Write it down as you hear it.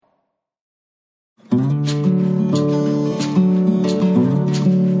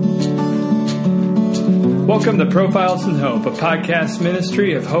Welcome to Profiles in Hope, a podcast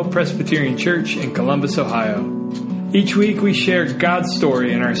ministry of Hope Presbyterian Church in Columbus, Ohio. Each week we share God's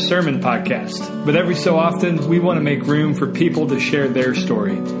story in our sermon podcast, but every so often we want to make room for people to share their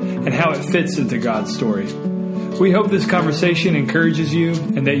story and how it fits into God's story. We hope this conversation encourages you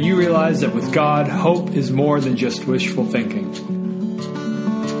and that you realize that with God, hope is more than just wishful thinking.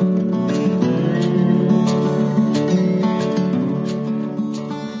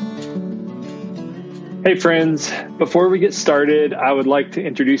 Hey friends, before we get started, I would like to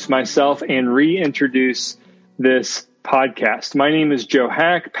introduce myself and reintroduce this podcast. My name is Joe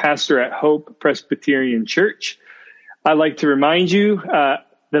Hack, pastor at Hope Presbyterian Church. I'd like to remind you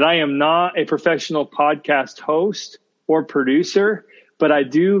that I am not a professional podcast host or producer, but I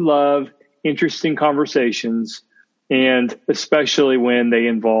do love interesting conversations, and especially when they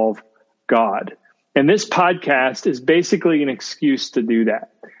involve God. And this podcast is basically an excuse to do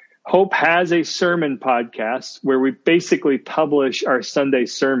that. Hope has a sermon podcast where we basically publish our Sunday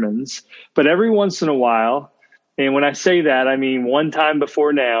sermons, but every once in a while, and when I say that, I mean one time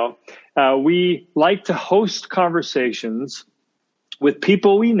before now, we like to host conversations with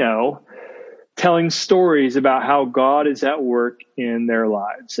people we know, telling stories about how God is at work in their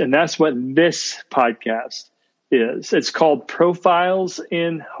lives. And that's what this podcast is. It's called Profiles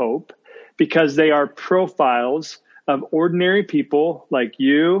in Hope because they are profiles of ordinary people like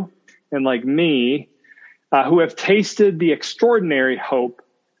you and like me who have tasted the extraordinary hope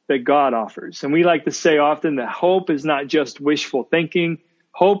that God offers. And we like to say often that hope is not just wishful thinking.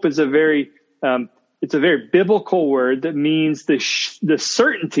 Hope is it's a very biblical word that means the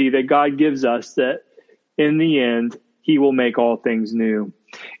certainty that God gives us that in the end, he will make all things new.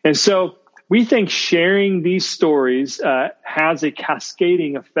 And so we think sharing these stories has a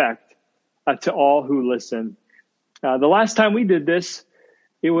cascading effect to all who listen. The last time we did this,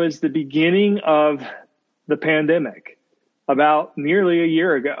 it was the beginning of the pandemic, about nearly a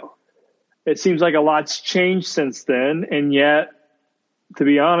year ago. It seems like a lot's changed since then, and yet, to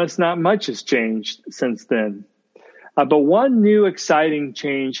be honest, not much has changed since then. But one new exciting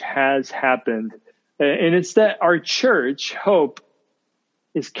change has happened, and it's that our church, Hope,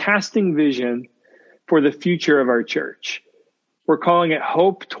 is casting vision for the future of our church. We're calling it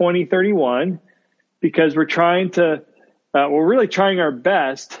Hope 2031 because we're really trying our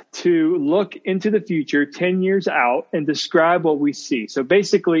best to look into the future 10 years out and describe what we see. So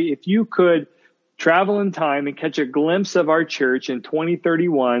basically, if you could travel in time and catch a glimpse of our church in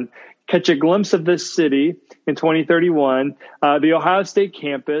 2031, catch a glimpse of this city in 2031, the Ohio State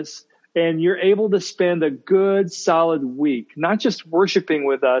campus, and you're able to spend a good, solid week, not just worshiping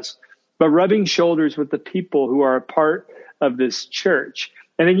with us, but rubbing shoulders with the people who are a part of this church.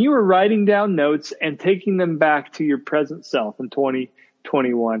 And then you were writing down notes and taking them back to your present self in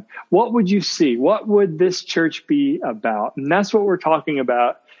 2021. What would you see? What would this church be about? And that's what we're talking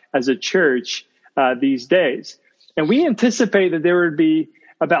about as a church these days. And we anticipate that there would be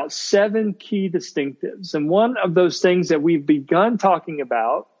about 7 key distinctives. And one of those things that we've begun talking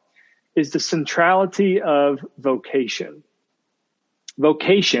about is the centrality of vocation.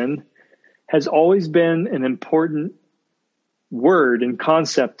 Vocation has always been an important word and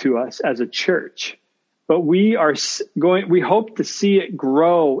concept to us as a church, but we hope to see it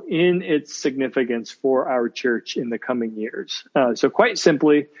grow in its significance for our church in the coming years. So quite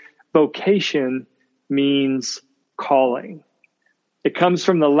simply, vocation means calling. It comes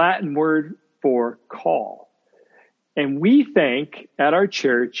from the Latin word for call. And we think at our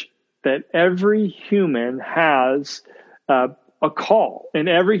church that every human has a call, and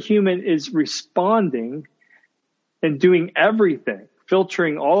every human is responding and doing everything,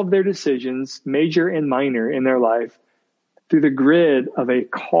 filtering all of their decisions, major and minor in their life, through the grid of a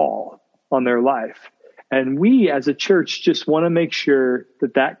call on their life. And we as a church just want to make sure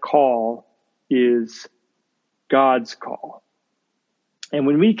that that call is God's call. And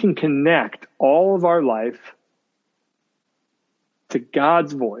when we can connect all of our life to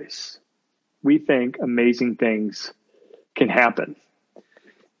God's voice, we think amazing things can happen.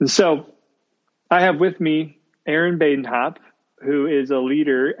 And so I have with me Aaron Badenhop, who is a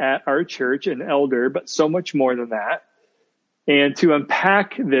leader at our church, an elder, but so much more than that. And to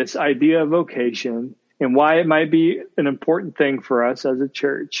unpack this idea of vocation and why it might be an important thing for us as a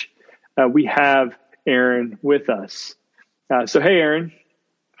church, we have Aaron with us. So, hey, Aaron.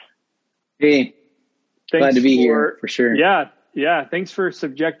 Hey, glad to be here for sure. Yeah. Thanks for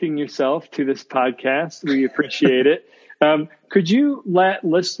subjecting yourself to this podcast. We appreciate it. Could you let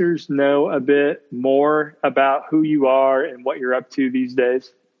listeners know a bit more about who you are and what you're up to these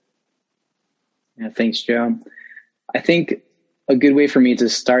days? Yeah, thanks, Joe. I think a good way for me to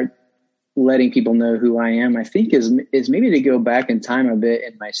start letting people know who I am, I think is maybe to go back in time a bit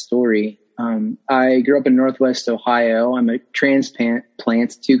in my story. I grew up in Northwest Ohio. I'm a transplant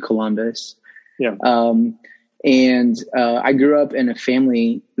to Columbus. Yeah. And I grew up in a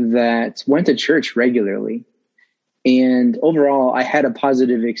family that went to church regularly. And overall, I had a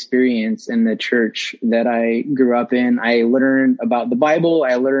positive experience in the church that I grew up in. I learned about the Bible.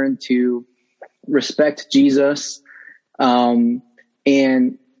 I learned to respect Jesus. And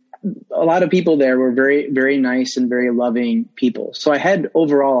a lot of people there were very, very nice and very loving people. So I had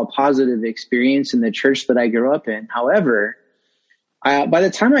overall a positive experience in the church that I grew up in. However, by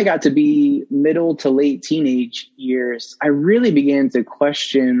the time I got to be middle to late teenage years, I really began to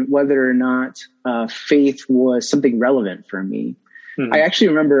question whether or not faith was something relevant for me. Mm-hmm. I actually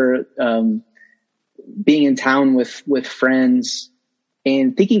remember being in town with friends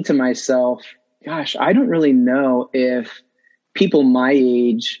and thinking to myself, gosh, I don't really know if people my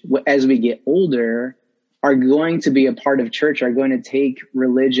age, as we get older, are going to be a part of church, are going to take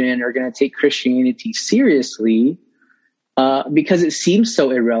religion, are going to take Christianity seriously, because it seems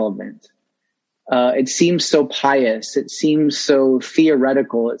so irrelevant. It seems so pious. It seems so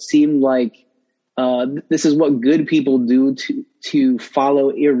theoretical. It seemed like this is what good people do to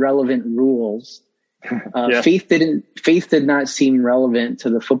follow irrelevant rules. Yeah. Faith did not seem relevant to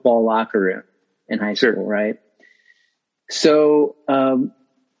the football locker room in high school, sure. Right? So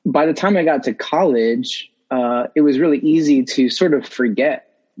by the time I got to college, it was really easy to sort of forget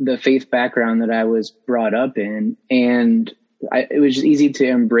the faith background that I was brought up in. And it was just easy to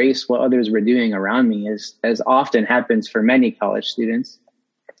embrace what others were doing around me, as often happens for many college students.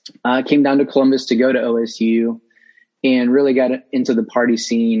 I came down to Columbus to go to OSU and really got into the party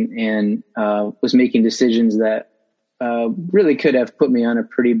scene and was making decisions that really could have put me on a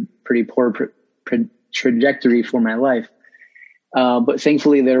pretty poor trajectory for my life. But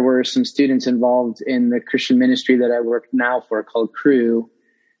thankfully, there were some students involved in the Christian ministry that I work now for called Crew,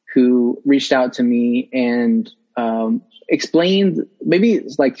 who reached out to me and explained, maybe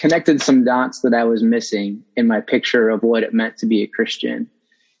it's like connected some dots that I was missing in my picture of what it meant to be a Christian,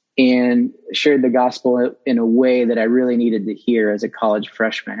 and shared the gospel in a way that I really needed to hear as a college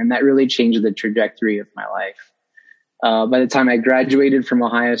freshman. And that really changed the trajectory of my life. By the time I graduated from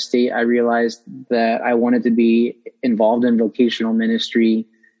Ohio State, I realized that I wanted to be involved in vocational ministry.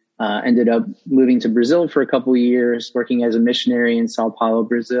 Ended up moving to Brazil for a couple of years, working as a missionary in Sao Paulo,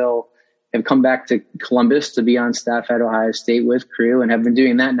 Brazil. Have come back to Columbus to be on staff at Ohio State with Crew, and have been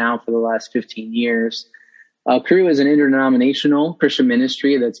doing that now for the last 15 years. Crew is an interdenominational Christian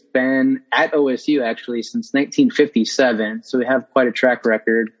ministry that's been at OSU actually since 1957. So we have quite a track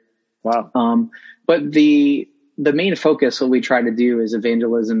record. Wow. But the main focus, what we try to do, is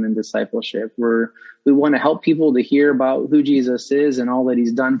evangelism and discipleship. We want to help people to hear about who Jesus is and all that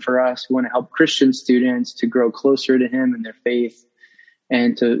he's done for us. We want to help Christian students to grow closer to him in their faith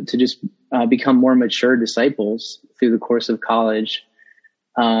and to just become more mature disciples through the course of college.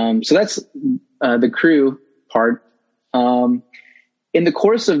 So that's the Crew part. In the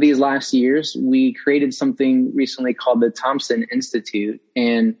course of these last years, we created something recently called the Thompson Institute.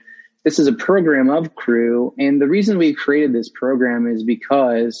 And this is a program of Crew. And the reason we created this program is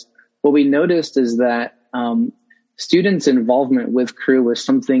because what we noticed is that students' involvement with Crew was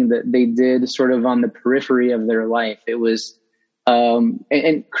something that they did sort of on the periphery of their life. It was,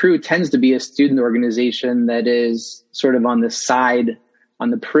 and Crew tends to be a student organization that is sort of on the side, on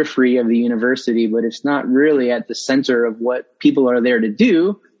the periphery of the university, but it's not really at the center of what people are there to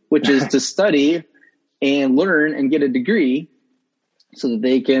do, which is to study and learn and get a degree so that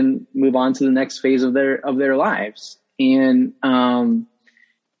they can move on to the next phase of their lives. And I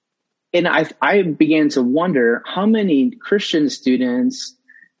began to wonder how many Christian students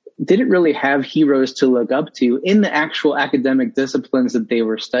didn't really have heroes to look up to in the actual academic disciplines that they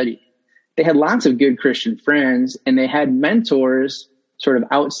were studying. They had lots of good Christian friends, and they had mentors sort of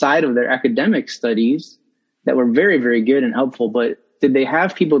outside of their academic studies that were very, very good and helpful. But did they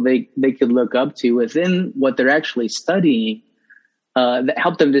have people they could look up to within what they're actually studying that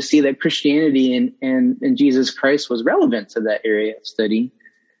helped them to see that Christianity and Jesus Christ was relevant to that area of study?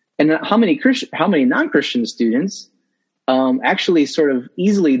 And how many non-Christian students actually sort of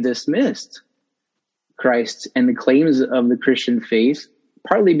easily dismissed Christ and the claims of the Christian faith,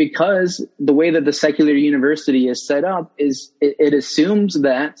 partly because the way that the secular university is set up is it assumes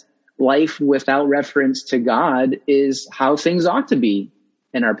that life without reference to God is how things ought to be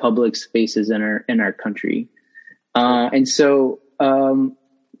in our public spaces in our country. And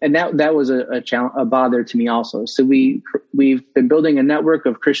that was a challenge, a bother to me also. So we've been building a network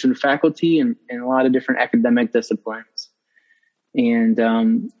of Christian faculty in a lot of different academic disciplines. and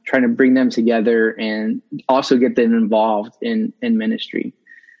trying to bring them together and also get them involved in ministry.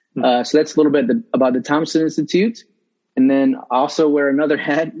 So that's a little bit about the Thompson Institute. And then also wear another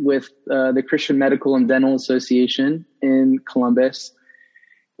hat with the Christian Medical and Dental Association in Columbus.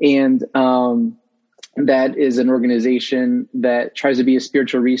 And that is an organization that tries to be a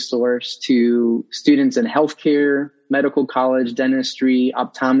spiritual resource to students in healthcare, medical college, dentistry,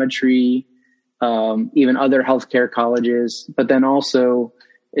 optometry, even other healthcare colleges, but then also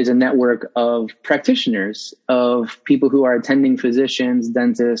is a network of practitioners, of people who are attending physicians,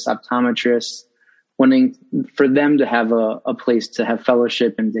 dentists, optometrists, wanting for them to have a place to have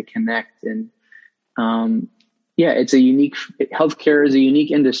fellowship and to connect. And healthcare is a unique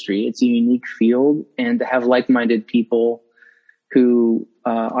industry. It's a unique field, and to have like-minded people who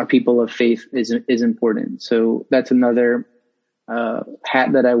are people of faith is important. So that's another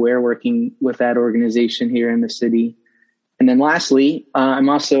hat that I wear working with that organization here in the city. And then lastly, I'm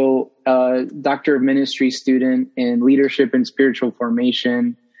also a Doctor of Ministry student in leadership and spiritual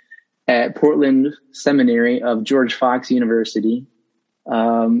formation at Portland Seminary of George Fox University.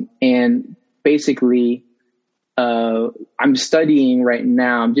 And basically, I'm studying right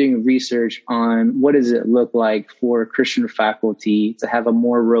now, I'm doing research on what does it look like for Christian faculty to have a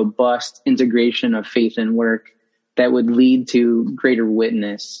more robust integration of faith and work that would lead to greater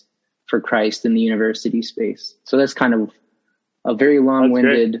witness for Christ in the university space. So that's kind of a very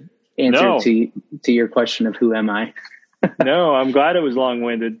long-winded answer to your question of who am I? No, I'm glad it was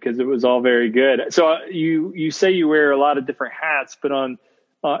long-winded because it was all very good. So you say you wear a lot of different hats, but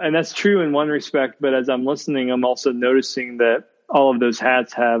and that's true in one respect, but as I'm listening, I'm also noticing that all of those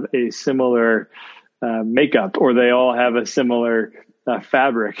hats have a similar makeup, or they all have a similar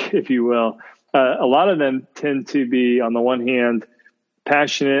fabric, if you will. A lot of them tend to be, on the one hand,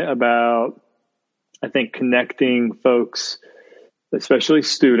 passionate about, I think, connecting folks, especially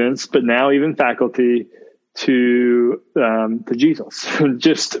students, but now even faculty, to Jesus,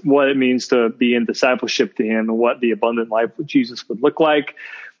 just what it means to be in discipleship to him and what the abundant life with Jesus would look like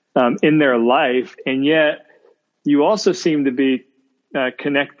in their life. And yet you also seem to be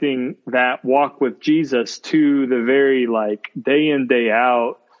connecting that walk with Jesus to the very day in, day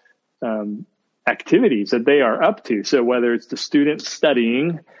out activities that they are up to. So whether it's the student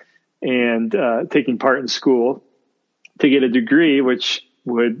studying and taking part in school to get a degree, which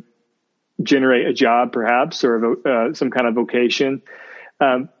would generate a job perhaps, or some kind of vocation,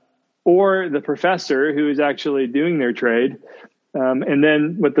 or the professor who is actually doing their trade. And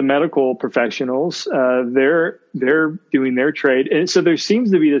then with the medical professionals, they're doing their trade. And so there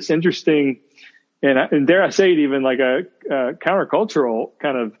seems to be this interesting, and dare I say it, even like a countercultural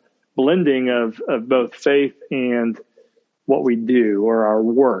kind of blending of both faith and what we do, or our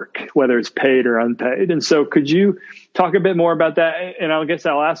work, whether it's paid or unpaid. And so could you talk a bit more about that? And I guess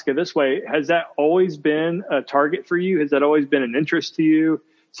I'll ask it this way. Has that always been a target for you? Has that always been an interest to you?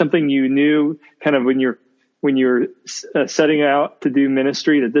 Something you knew kind of when you're setting out to do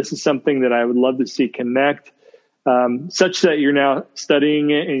ministry, that this is something that I would love to see connect, such that you're now studying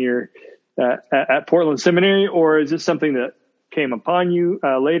it and you're at Portland Seminary? Or is this something that came upon you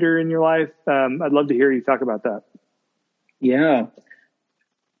later in your life? I'd love to hear you talk about that. Yeah,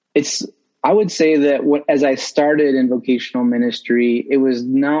 I would say that as I started in vocational ministry, it was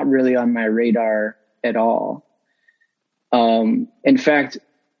not really on my radar at all. In fact,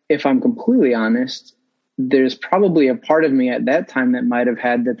 if I'm completely honest, there's probably a part of me at that time that might have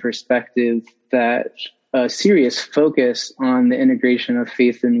had the perspective that a serious focus on the integration of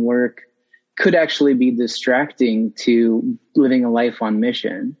faith and work could actually be distracting to living a life on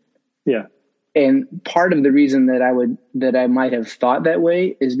mission. Yeah. And part of the reason that I might have thought that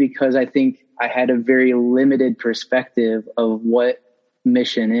way is because I think I had a very limited perspective of what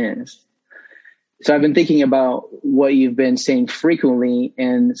mission is. So I've been thinking about what you've been saying frequently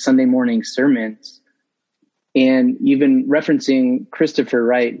in Sunday morning sermons. And you've been referencing Christopher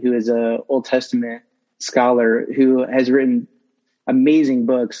Wright, who is an Old Testament scholar who has written amazing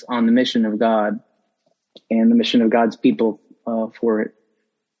books on the mission of God and the mission of God's people for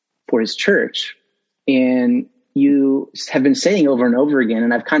his church. And you have been saying over and over again,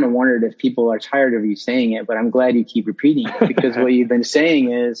 and I've kind of wondered if people are tired of you saying it, but I'm glad you keep repeating it, because what you've been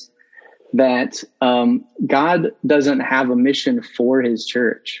saying is that God doesn't have a mission for his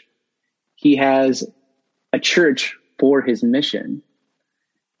church. He has a church for his mission.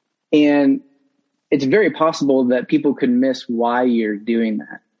 And it's very possible that people could miss why you're doing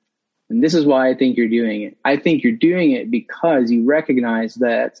that. And this is why I think you're doing it. I think you're doing it because you recognize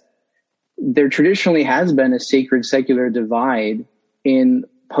that there traditionally has been a sacred secular divide in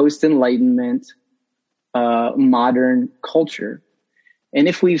post-Enlightenment modern culture. And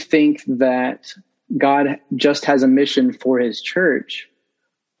if we think that God just has a mission for his church,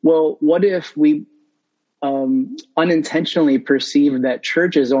 well, what if we unintentionally perceive that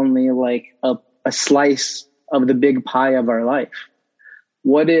church is only like a slice of the big pie of our life?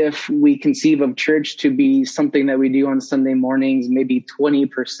 What if we conceive of church to be something that we do on Sunday mornings, maybe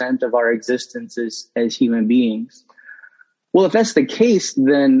 20% of our existence as human beings? Well, if that's the case,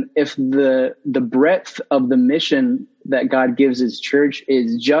 then if the breadth of the mission that God gives his church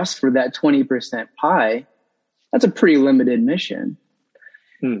is just for that 20% pie, that's a pretty limited mission.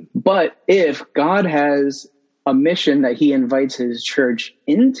 But if God has a mission that he invites his church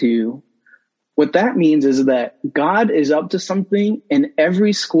into, what that means is that God is up to something in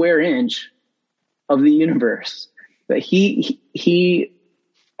every square inch of the universe, that he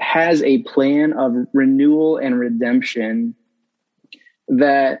has a plan of renewal and redemption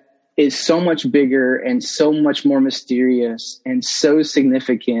that is so much bigger and so much more mysterious and so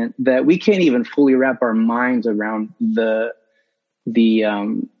significant that we can't even fully wrap our minds around the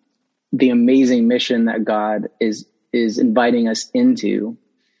amazing mission that God is inviting us into.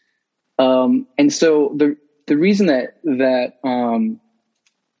 And so the reason that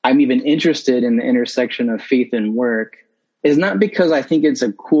I'm even interested in the intersection of faith and work is not because I think it's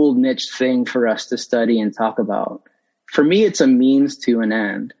a cool niche thing for us to study and talk about. For me, it's a means to an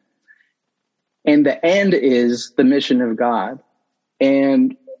end. And the end is the mission of God.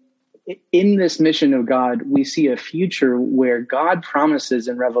 And in this mission of God, we see a future where God promises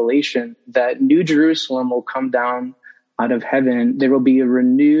in Revelation that New Jerusalem will come down out of heaven. There will be a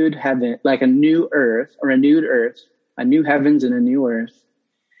renewed heaven, like a new earth, or a renewed earth, a new heavens and a new earth.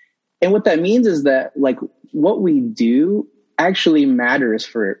 And what that means is that like what we do actually matters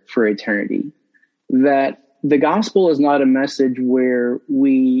for eternity. That the gospel is not a message where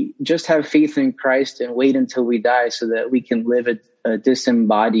we just have faith in Christ and wait until we die so that we can live a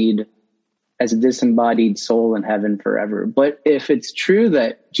disembodied soul in heaven forever. But if it's true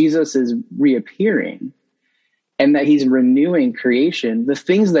that Jesus is reappearing and that he's renewing creation, the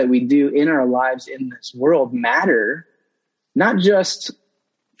things that we do in our lives in this world matter, not just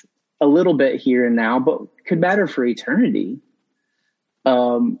a little bit here and now, but could matter for eternity.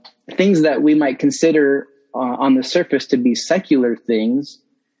 Things that we might consider on the surface to be secular things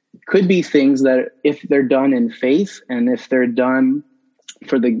could be things that if they're done in faith and if they're done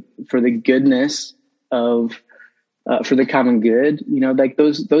for the goodness of for the common good, like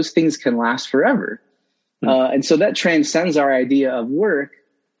those things can last forever. And so that transcends our idea of work,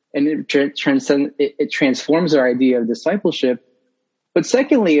 and it transforms our idea of discipleship. But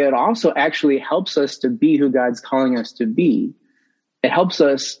secondly, it also actually helps us to be who God's calling us to be. It helps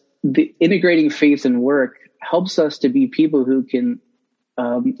us, the integrating faith and work helps us to be people who can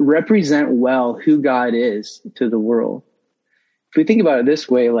represent well who God is to the world. If we think about it this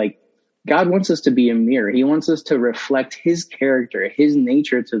way, like God wants us to be a mirror. He wants us to reflect his character, his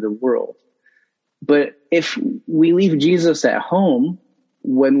nature to the world. But if we leave Jesus at home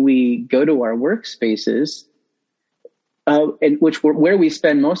when we go to our workspaces, and where we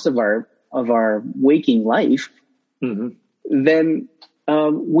spend most of our waking life, then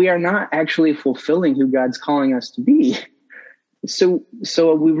we are not actually fulfilling who God's calling us to be. So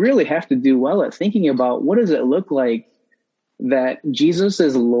we really have to do well at thinking about what does it look like that Jesus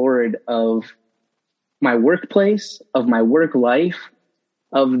is Lord of my workplace, of my work life,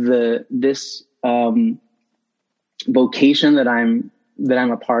 of this vocation that I'm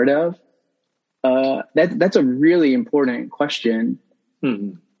a part of. That's a really important question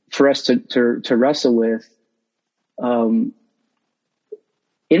for us to wrestle with.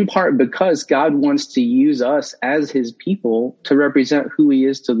 In part because God wants to use us as his people to represent who he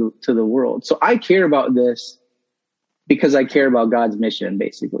is to the world. So I care about this because I care about God's mission,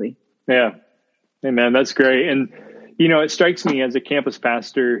 basically. Yeah. Amen. That's great. And, it strikes me as a campus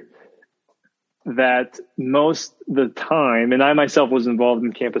pastor that most of the time, and I myself was involved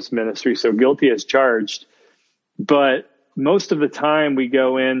in campus ministry, so guilty as charged, but most of the time we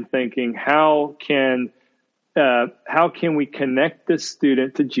go in thinking, how can we connect this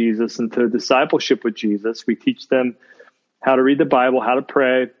student to Jesus and to discipleship with Jesus? We teach them how to read the Bible, how to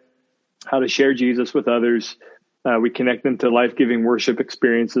pray, how to share Jesus with others. We connect them to life-giving worship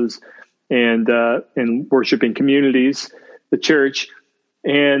experiences and worshiping communities, the church,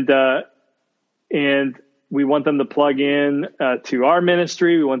 and we want them to plug in to our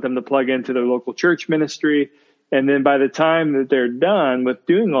ministry. We want them to plug into their local church ministry. And then by the time that they're done with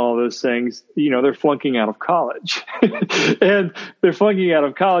doing all those things, they're flunking out of college and they're flunking out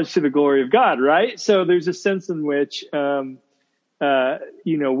of college to the glory of God. Right. So there's a sense in which,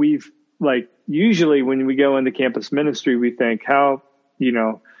 like usually when we go into campus ministry, we think how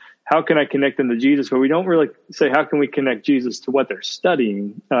can I connect them to Jesus? But we don't really say, how can we connect Jesus to what they're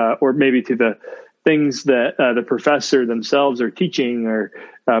studying, or maybe to the things that the professor themselves are teaching, or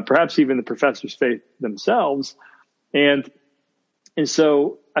perhaps even the professor's faith themselves. And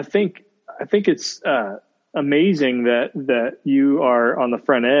so I think it's amazing that you are on the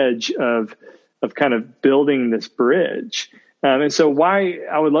front edge of kind of building this bridge. And so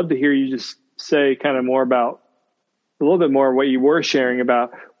I would love to hear you just say kind of more about a little bit more what you were sharing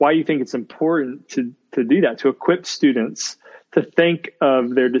about why you think it's important to do that, to equip students to think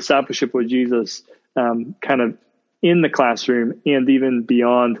of their discipleship with Jesus kind of in the classroom and even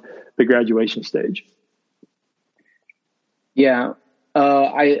beyond the graduation stage. Yeah,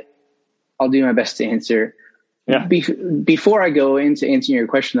 I'll do my best to answer. Yeah. Before I go into answering your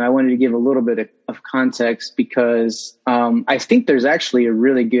question, I wanted to give a little bit of context, because I think there's actually a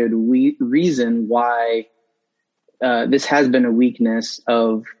really good reason why this has been a weakness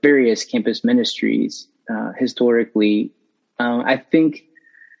of various campus ministries historically. I think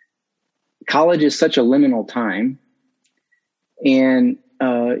college is such a liminal time, and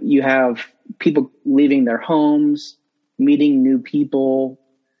you have people leaving their homes, meeting new people.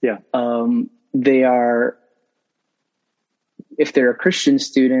 Yeah. If they're a Christian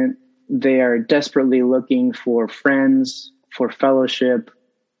student, they are desperately looking for friends, for fellowship.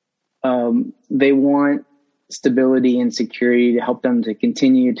 They want stability and security to help them to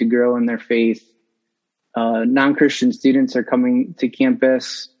continue to grow in their faith. Non-Christian students are coming to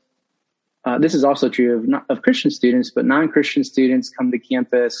campus. This is also true of Christian students, but non-Christian students come to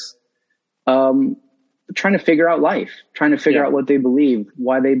campus trying to figure out life, trying to figure out what they believe,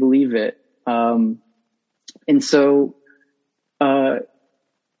 why they believe it. And so to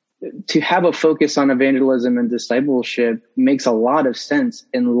have a focus on evangelism and discipleship makes a lot of sense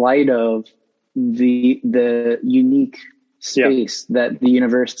in light of the unique space that the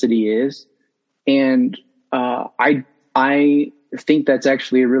university is. And I think that's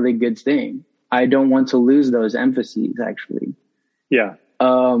actually a really good thing. I don't want to lose those emphases, actually. Yeah.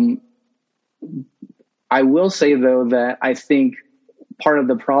 I will say, though, that I think part of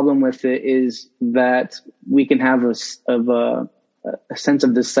the problem with it is that we can have a sense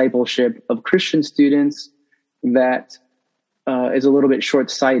of discipleship of Christian students that is a little bit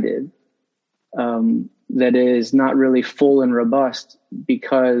short-sighted, that is not really full and robust,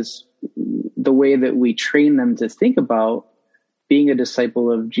 because the way that we train them to think about being a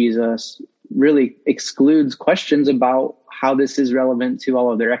disciple of Jesus really excludes questions about how this is relevant to all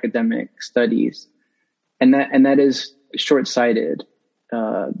of their academic studies. And that is short-sighted.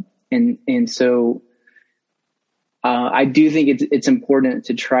 And so I do think it's important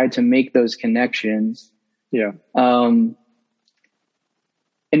to try to make those connections. Yeah.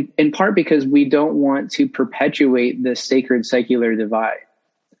 In part because we don't want to perpetuate the sacred secular divide.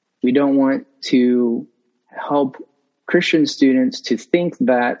 We don't want to help Christian students to think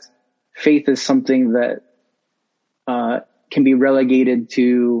that faith is something that can be relegated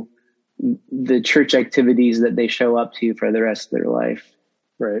to the church activities that they show up to for the rest of their life.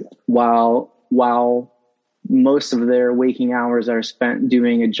 Right. While most of their waking hours are spent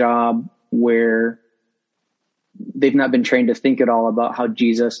doing a job where they've not been trained to think at all about how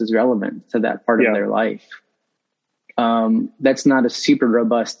Jesus is relevant to that part of their life. That's not a super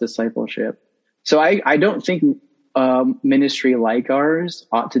robust discipleship. So I don't think ministry like ours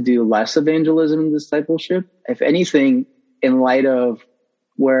ought to do less evangelism and discipleship. If anything, in light of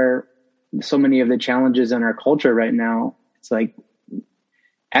where so many of the challenges in our culture right now, it's like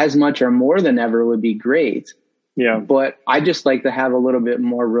as much or more than ever would be great. Yeah. But I just like to have a little bit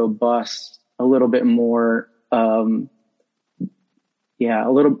more robust, a little bit more, a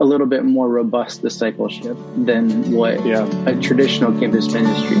little bit more robust discipleship than what a traditional campus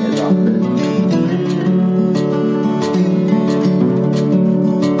ministry has offered.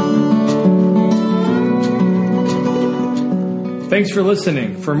 Thanks for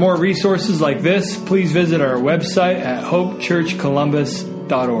listening. For more resources like this, please visit our website at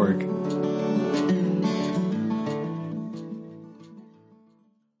hopechurchcolumbus.org.